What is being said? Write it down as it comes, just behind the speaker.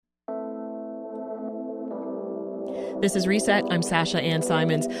This is Reset. I'm Sasha Ann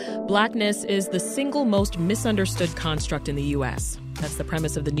Simons. Blackness is the single most misunderstood construct in the U.S. That's the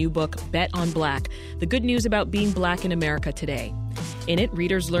premise of the new book, Bet on Black, the good news about being Black in America today. In it,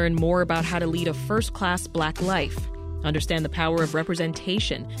 readers learn more about how to lead a first-class Black life, understand the power of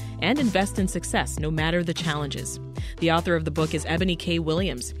representation, and invest in success no matter the challenges. The author of the book is Eboni K.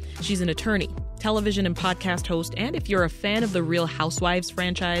 Williams. She's an attorney, television and podcast host, and if you're a fan of the Real Housewives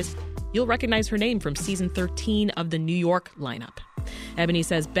franchise, you'll recognize her name from season 13 of the New York lineup. Eboni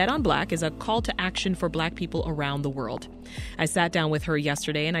says Bet on Black is a call to action for Black people around the world. I sat down with her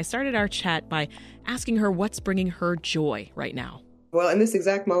yesterday and I started our chat by asking her what's bringing her joy right now. Well, in this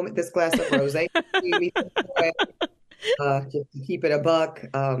exact moment, this glass of rosé, just to keep it a buck.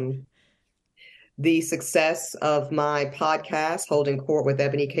 The success of my podcast, Holding Court with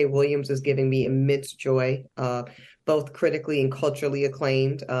Eboni K. Williams, is giving me immense joy, both critically and culturally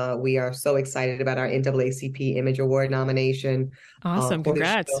acclaimed. We are so excited about our NAACP Image Award nomination. Awesome.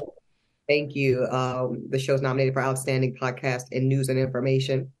 Congrats. Thank you. The show's nominated for Outstanding Podcast in News and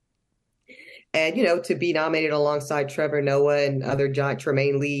Information. And, to be nominated alongside Trevor Noah and other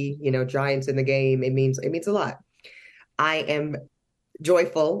Tremaine Lee, giants in the game, it means a lot. I am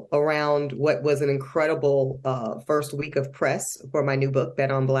joyful around what was an incredible first week of press for my new book, Bet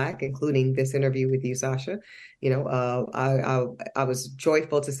on Black, including this interview with you, Sasha. I was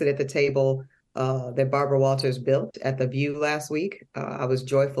joyful to sit at the table that Barbara Walters built at The View last week. I was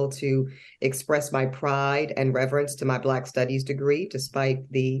joyful to express my pride and reverence to my Black Studies degree,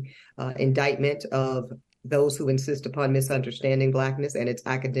 despite the indictment of those who insist upon misunderstanding Blackness and its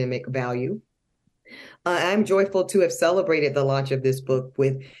academic value. I'm joyful to have celebrated the launch of this book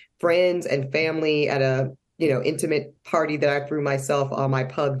with friends and family at a, intimate party that I threw myself on my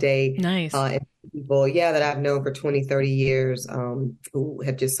pub day. Nice. And people, that I've known for 20, 30 years, who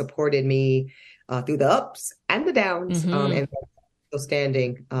have just supported me through the ups and the downs, and still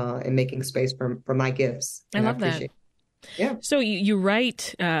standing and making space for my gifts. I love that. Yeah. So you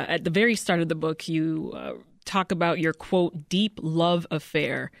write at the very start of the book, you talk about your, quote, deep love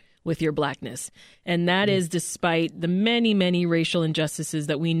affair with your Blackness. And that is despite the many, many racial injustices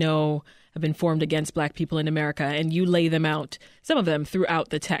that we know have been formed against Black people in America. And you lay them out, some of them throughout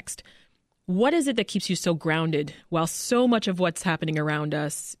the text. What is it that keeps you so grounded while so much of what's happening around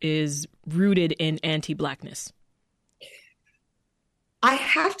us is rooted in anti-Blackness? I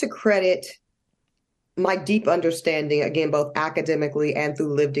have to credit my deep understanding, again, both academically and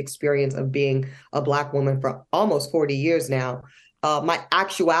through lived experience of being a Black woman for almost 40 years now. My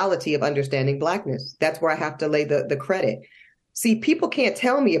actuality of understanding Blackness. That's where I have to lay the credit. See, people can't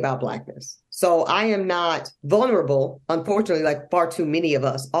tell me about Blackness. So I am not vulnerable, unfortunately, like far too many of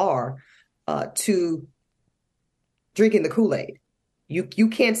us are, to drinking the Kool-Aid. You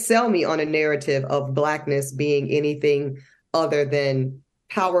can't sell me on a narrative of Blackness being anything other than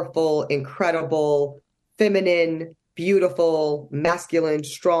powerful, incredible, feminine, beautiful, masculine,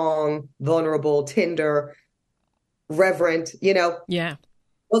 strong, vulnerable, tender, reverent, Yeah.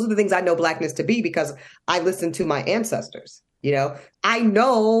 Those are the things I know Blackness to be because I listened to my ancestors, I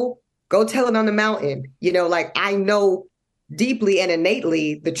know, go tell it on the mountain, I know deeply and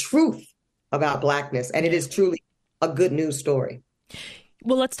innately the truth about Blackness. And it is truly a good news story.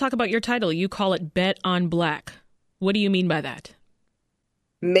 Well, let's talk about your title. You call it Bet on Black. What do you mean by that?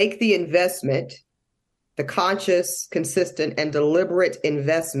 Make the investment, the conscious, consistent, and deliberate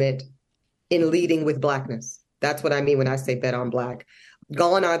investment in leading with Blackness. That's what I mean when I say Bet on Black.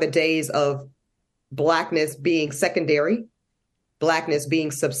 Gone are the days of Blackness being secondary, Blackness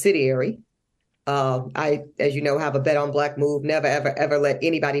being subsidiary. I, as you know, have a Bet on Black move. Never, ever, ever let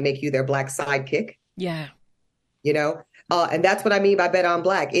anybody make you their Black sidekick. Yeah. And that's what I mean by Bet on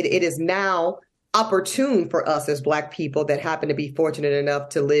Black. It is now opportune for us as Black people that happen to be fortunate enough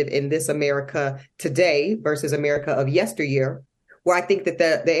to live in this America today versus America of yesteryear, where I think that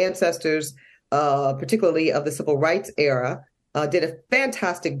the ancestors, particularly of the civil rights era, did a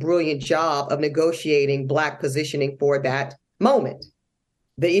fantastic, brilliant job of negotiating Black positioning for that moment.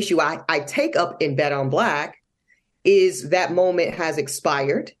 The issue I take up in Bet on Black is that moment has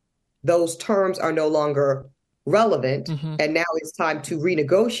expired. Those terms are no longer relevant. And now it's time to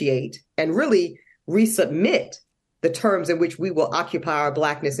renegotiate and really resubmit the terms in which we will occupy our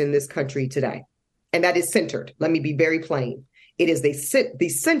Blackness in this country today. And that is centered. Let me be very plain. It is the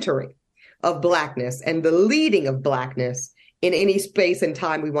centering of Blackness and the leading of Blackness in any space and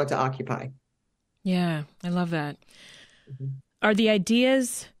time we want to occupy. Yeah, I love that. Are the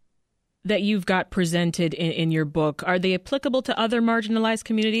ideas that you've got presented in your book, are they applicable to other marginalized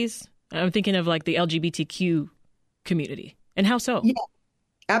communities? I'm thinking of like the LGBTQ community. And how so? Yeah,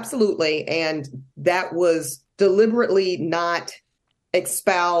 absolutely. And that was deliberately not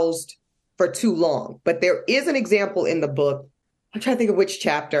espoused for too long. But there is an example in the book. I'm trying to think of which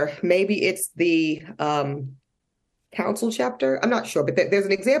chapter. Maybe it's the council chapter. I'm not sure, but there's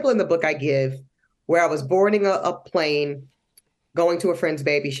an example in the book I give where I was boarding a plane, going to a friend's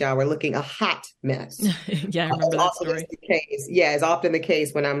baby shower, looking a hot mess. Yeah, I remember that story. It's often the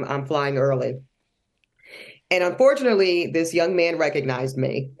case when I'm flying early. And unfortunately, this young man recognized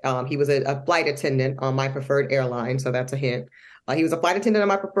me. He was a flight attendant on my preferred airline, so that's a hint. He was a flight attendant on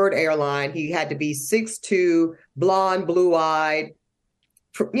my preferred airline. He had to be 6'2", blonde, blue-eyed,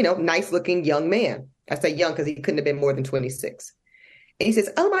 nice-looking young man. I say young because he couldn't have been more than 26. And he says,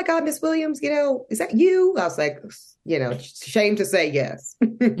 "Oh my God, Miss Williams, is that you?" I was like, shame to say yes.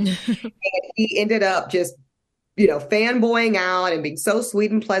 And he ended up just, fanboying out and being so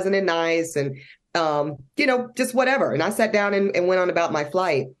sweet and pleasant and nice and, just whatever. And I sat down and went on about my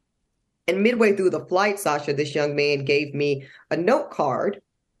flight. And midway through the flight, Sasha, this young man gave me a note card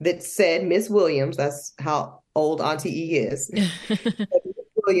that said, "Miss Williams," that's how old Auntie E is. "Miss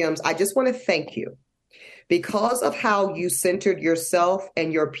Williams, I just want to thank you. Because of how you centered yourself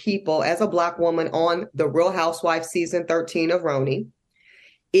and your people as a Black woman on the Real Housewives season 13 of Roni,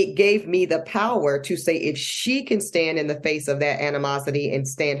 it gave me the power to say, if she can stand in the face of that animosity and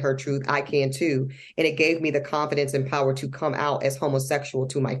stand her truth, I can too. And it gave me the confidence and power to come out as homosexual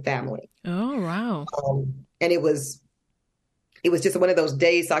to my family." Oh, wow. And it was just one of those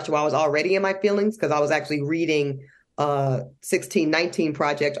days, Sasha, where I was already in my feelings because I was actually reading 1619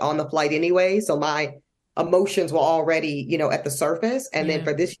 Project on the flight anyway. So my emotions were already, at the surface. And then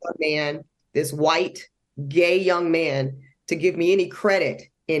for this young man, this white, gay young man, to give me any credit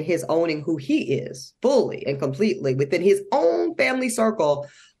in his owning who he is fully and completely within his own family circle,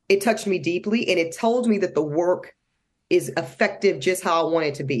 it touched me deeply. And it told me that the work is effective just how I want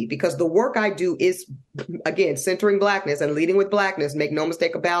it to be, because the work I do is, again, centering Blackness and leading with Blackness, make no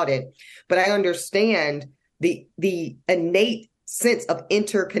mistake about it. But I understand the innate sense of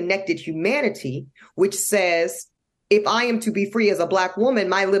interconnected humanity, which says, if I am to be free as a Black woman,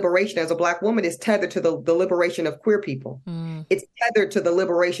 my liberation as a Black woman is tethered to the liberation of queer people. It's tethered to the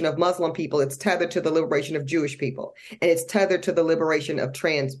liberation of Muslim people. It's tethered to the liberation of Jewish people. And it's tethered to the liberation of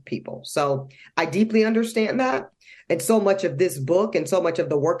trans people. So I deeply understand that. And so much of this book and so much of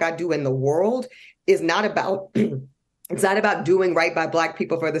the work I do in the world is not about it's not about doing right by Black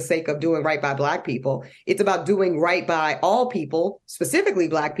people for the sake of doing right by Black people. It's about doing right by all people, specifically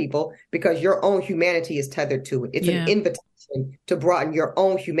Black people, because your own humanity is tethered to it. It's an invitation to broaden your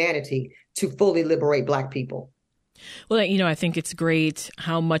own humanity to fully liberate Black people. Well, I think it's great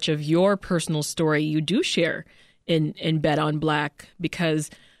how much of your personal story you do share in Bet on Black, because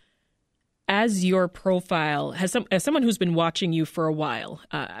as your profile as someone who's been watching you for a while,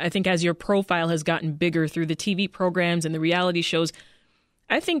 I think as your profile has gotten bigger through the TV programs and the reality shows,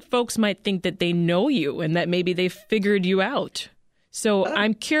 I think folks might think that they know you and that maybe they've figured you out. So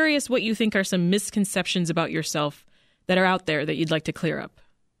I'm curious what you think are some misconceptions about yourself that are out there that you'd like to clear up.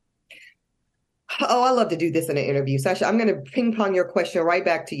 Oh, I love to do this in an interview. Sasha, I'm going to ping pong your question right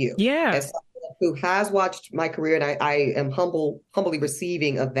back to you. Yeah. As someone who has watched my career, and I am humbly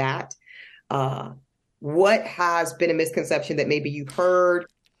receiving of that. What has been a misconception that maybe you've heard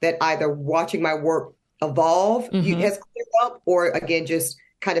that either watching my work evolve has cleared up, or again, just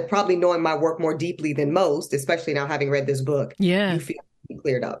kind of probably knowing my work more deeply than most, especially now having read this book, you feel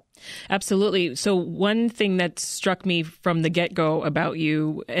cleared up? Absolutely. So one thing that struck me from the get-go about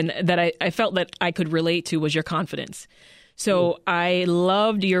you and that I felt that I could relate to was your confidence. So I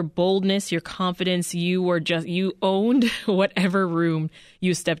loved your boldness, your confidence. You owned whatever room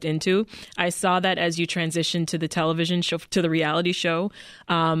you stepped into. I saw that as you transitioned to the television show, to the reality show.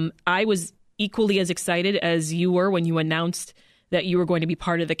 I was equally as excited as you were when you announced that you were going to be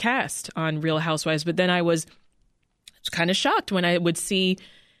part of the cast on Real Housewives. But then I was kind of shocked when I would see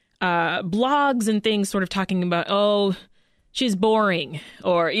blogs and things sort of talking about, oh, she's boring,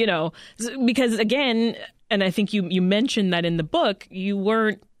 or, because again, and I think you mentioned that in the book, you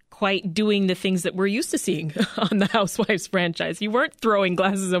weren't quite doing the things that we're used to seeing on the Housewives franchise. You weren't throwing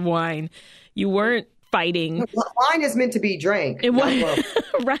glasses of wine. You weren't fighting. Wine is meant to be drank.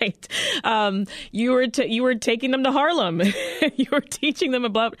 Right. You were taking them to Harlem. You were teaching them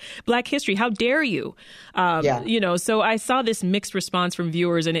about Black history. How dare you? So I saw this mixed response from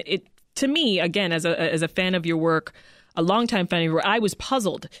viewers, and it to me, again, as a fan of your work, a longtime fan of your work, I was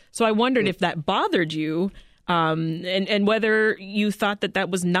puzzled. So I wondered if that bothered you, and whether you thought that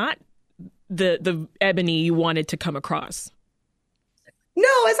was not the Eboni you wanted to come across.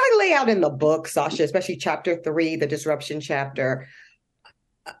 No, as I lay out in the book, Sasha, especially chapter 3, the disruption chapter,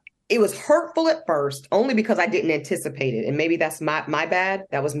 it was hurtful at first, only because I didn't anticipate it. And maybe that's my bad.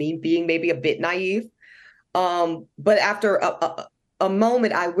 That was me being maybe a bit naive. But after a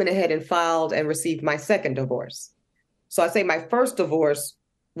moment, I went ahead and filed and received my second divorce. So I say my first divorce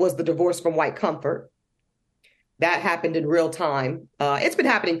was the divorce from white comfort. That happened in real time. It's been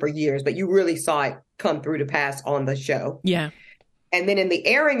happening for years, but you really saw it come through to pass on the show. Yeah. And then in the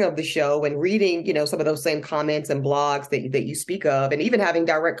airing of the show and reading, some of those same comments and blogs that you speak of, and even having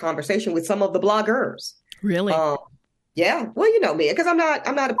direct conversation with some of the bloggers. Really? Yeah. Well, you know me, because I'm not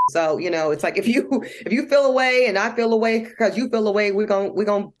so, it's like if you feel away and I feel away because you feel away, we're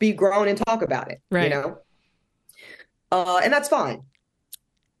gonna be grown and talk about it. Right. And that's fine.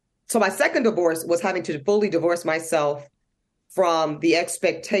 So my second divorce was having to fully divorce myself from the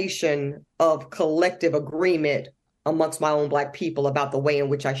expectation of collective agreement amongst my own Black people about the way in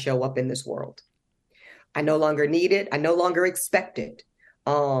which I show up in this world. I no longer need it. I no longer expect it.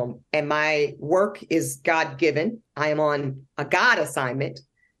 And my work is God-given. I am on a God assignment,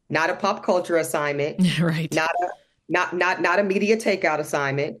 not a pop culture assignment, right? Not a media takeout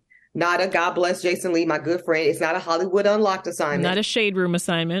assignment, not a God bless Jason Lee, my good friend. It's not a Hollywood Unlocked assignment, not a shade room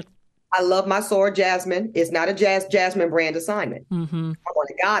assignment. I love my sword, Jasmine. It's not a Jasmine brand assignment. Mm-hmm. I'm on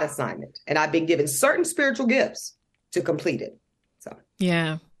a God assignment, and I've been given certain spiritual gifts to complete it. So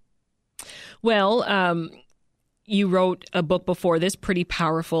yeah. Well, you wrote a book before this, Pretty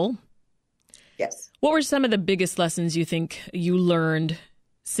Powerful. Yes. What were some of the biggest lessons you think you learned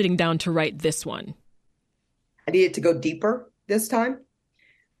sitting down to write this one? I needed to go deeper this time.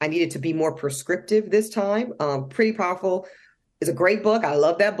 I needed to be more prescriptive this time. Pretty Powerful is a great book. I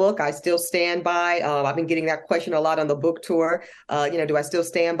love that book. I still stand by. I've been getting that question a lot on the book tour. Do I still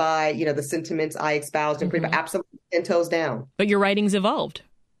stand by, the sentiments I espoused? And absolutely 10 toes down. But your writing's evolved.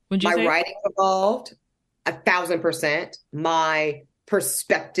 Would you say? My writing evolved 1,000%. My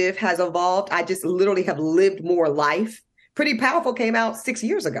perspective has evolved. I just literally have lived more life. Pretty Powerful came out 6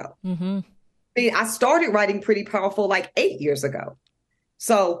 years ago. Mm-hmm. I started writing Pretty Powerful like 8 years ago.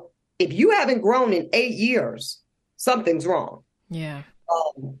 So if you haven't grown in 8 years, something's wrong. Yeah.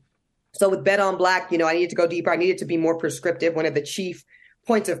 So with Bet on Black, I needed to go deeper. I needed to be more prescriptive. One of the chief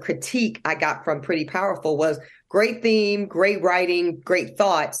points of critique I got from Pretty Powerful was great theme, great writing, great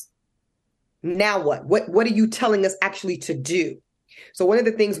thoughts. Now what? What are you telling us actually to do? So one of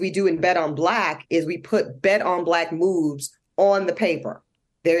the things we do in Bet on Black is we put Bet on Black moves on the paper.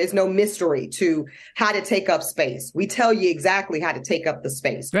 There is no mystery to how to take up space. We tell you exactly how to take up the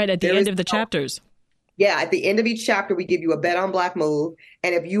space. Right at the end of the chapters. Yeah, at the end of each chapter, we give you a Bet on Black move.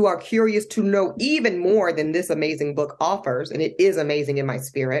 And if you are curious to know even more than this amazing book offers, and it is amazing in my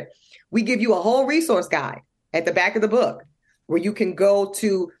spirit, we give you a whole resource guide at the back of the book where you can go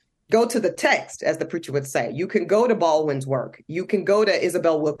to the text, as the preacher would say. You can go to Baldwin's work. You can go to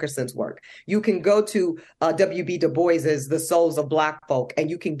Isabel Wilkerson's work. You can go to W.B. Du Bois's The Souls of Black Folk, and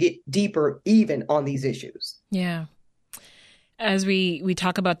you can get deeper even on these issues. Yeah. As we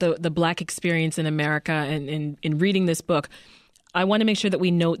talk about the Black experience in America and in reading this book, I want to make sure that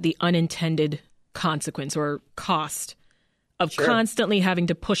we note the unintended consequence or cost of constantly having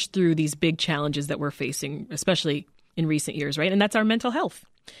to push through these big challenges that we're facing, especially in recent years, right? And that's our mental health.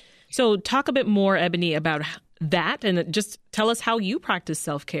 So talk a bit more, Eboni, about that and just tell us how you practice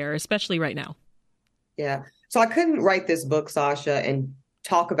self-care, especially right now. Yeah. So I couldn't write this book, Sasha, and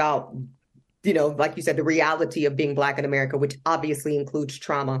talk about like you said, the reality of being Black in America, which obviously includes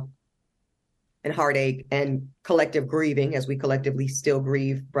trauma and heartache and collective grieving, as we collectively still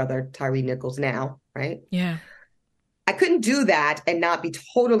grieve Brother Tyree Nichols now, right? Yeah. I couldn't do that and not be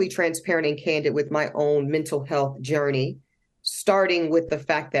totally transparent and candid with my own mental health journey, starting with the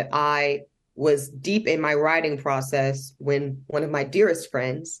fact that I was deep in my writing process when one of my dearest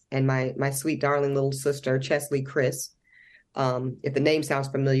friends and my sweet, darling little sister, Chesley Chris, if the name sounds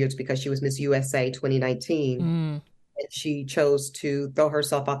familiar, it's because she was Miss USA 2019. And she chose to throw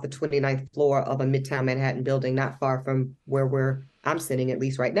herself off the 29th floor of a Midtown Manhattan building, not far from where I'm sitting, at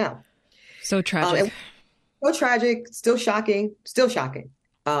least right now. So tragic. So tragic, still shocking.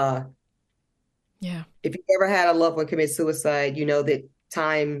 Yeah. If you ever had a loved one commit suicide, you know that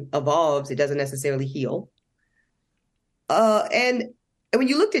time evolves. It doesn't necessarily heal. And when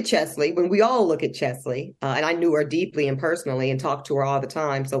you looked at Chesley, when we all look at Chesley, and I knew her deeply and personally and talked to her all the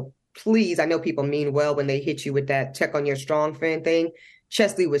time. So please, I know people mean well when they hit you with that check on your strong friend thing.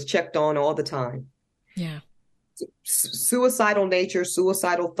 Chesley was checked on all the time. Yeah. Suicidal nature,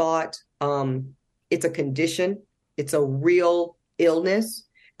 suicidal thought. It's a condition. It's a real illness.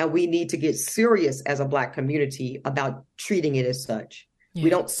 And we need to get serious as a Black community about treating it as such. Yeah. We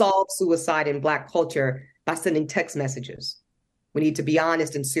don't solve suicide in Black culture by sending text messages. We need to be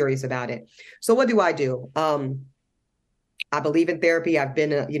honest and serious about it. So what do? I believe in therapy. I've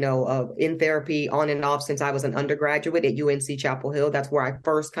been, in therapy on and off since I was an undergraduate at UNC Chapel Hill. That's where I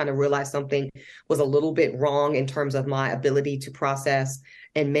first kind of realized something was a little bit wrong in terms of my ability to process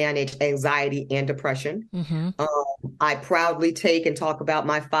and manage anxiety and depression. I proudly take and talk about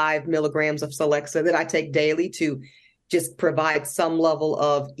my 5 milligrams of Celexa that I take daily to just provide some level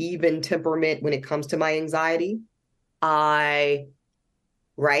of even temperament when it comes to my anxiety. I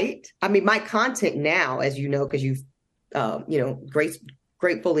write. I mean, my content now, as you know, because you've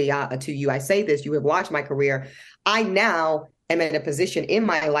gratefully to you, I say this, you have watched my career. I now am in a position in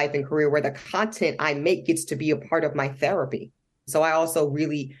my life and career where the content I make gets to be a part of my therapy. So I also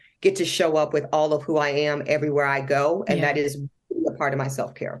really get to show up with all of who I am everywhere I go. And that is really a part of my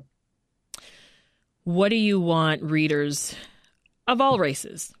self-care. What do you want readers of all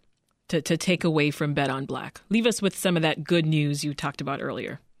races to take away from Bet on Black? Leave us with some of that good news you talked about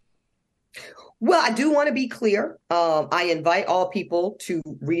earlier. Well, I do want to be clear. I invite all people to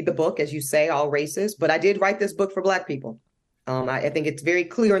read the book, as you say, all races, but I did write this book for Black people. I think it's very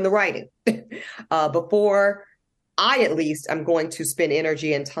clear in the writing. Before I, at least, I'm going to spend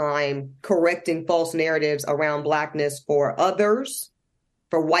energy and time correcting false narratives around Blackness for others,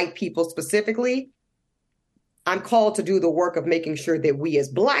 for white people specifically. I'm called to do the work of making sure that we as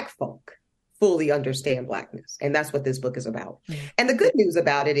Black folk fully understand Blackness. And that's what this book is about. And the good news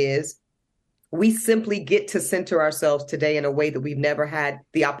about it is we simply get to center ourselves today in a way that we've never had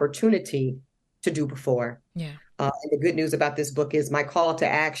the opportunity to do before. And the good news about this book is my call to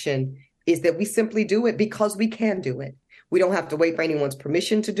action is that we simply do it because we can do it. We don't have to wait for anyone's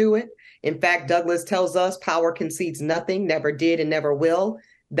permission to do it. In fact, Douglas tells us power concedes nothing, never did, and never will.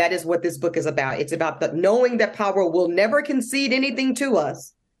 That is what this book is about. It's about the knowing that power will never concede anything to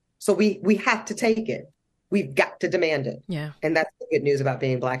us. So we have to take it. We've got to demand it. And that's the good news about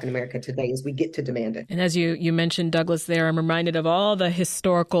being Black in America today is we get to demand it. And as you mentioned, Douglas, there, I'm reminded of all the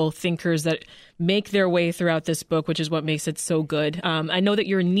historical thinkers that make their way throughout this book, which is what makes it so good. I know that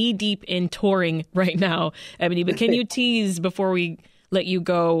you're knee deep in touring right now, Eboni, but can you tease before we let you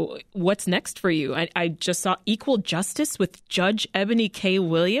go, what's next for you? I just saw Equal Justice with Judge Eboni K.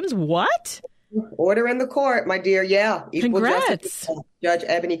 Williams. What? Order in the court, my dear. Yeah. Equal Congrats. Justice. Judge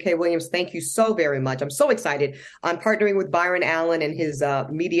Eboni K. Williams, thank you so very much. I'm so excited. I'm partnering with Byron Allen and his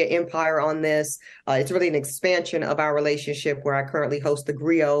media empire on this. It's really an expansion of our relationship where I currently host the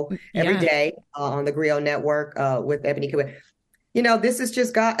Griot every day on the Griot network with Eboni K. Williams. You know, this is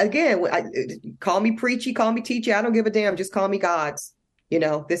just God. Again, call me preachy, call me teachy. I don't give a damn. Just call me God's. You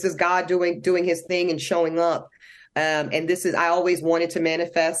know, this is God doing his thing and showing up. And this is, I always wanted to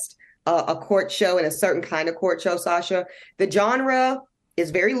manifest a court show and a certain kind of court show, Sasha. The genre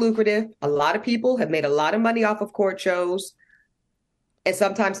is very lucrative. A lot of people have made a lot of money off of court shows. And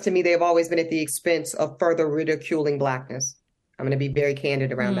sometimes to me, they've always been at the expense of further ridiculing Blackness. I'm going to be very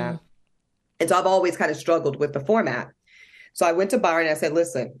candid around that. And so I've always kind of struggled with the format. So I went to Byron and I said,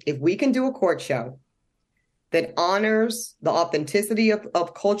 listen, if we can do a court show that honors the authenticity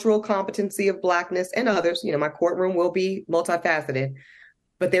of cultural competency of Blackness and others, you know, my courtroom will be multifaceted.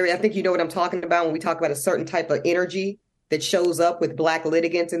 But there, I think you know what I'm talking about when we talk about a certain type of energy that shows up with Black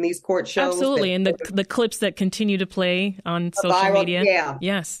litigants in these court shows. Absolutely. And the clips that continue to play on social media. Yeah.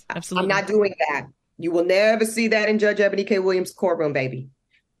 Yes, absolutely. I'm not doing that. You will never see that in Judge Eboni K. Williams' courtroom, baby,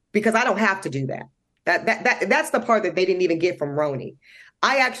 because I don't have to do that. That's the part that they didn't even get from Roni.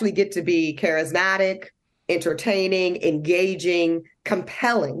 I actually get to be charismatic, entertaining, engaging,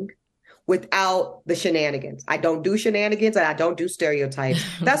 compelling, without the shenanigans. I don't do shenanigans and I don't do stereotypes.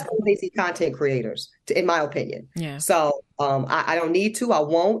 That's for lazy content creators, in my opinion. So I don't need to. I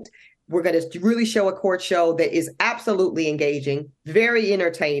won't. We're going to really show a court show that is absolutely engaging, very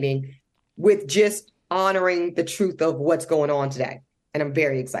entertaining, with just honoring the truth of what's going on today. And I'm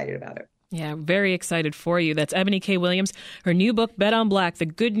very excited about it. Yeah, very excited for you. That's Eboni K. Williams. Her new book, Bet on Black, The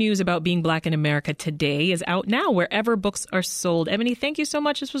Good News About Being Black in America Today, is out now wherever books are sold. Eboni, thank you so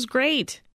much. This was great.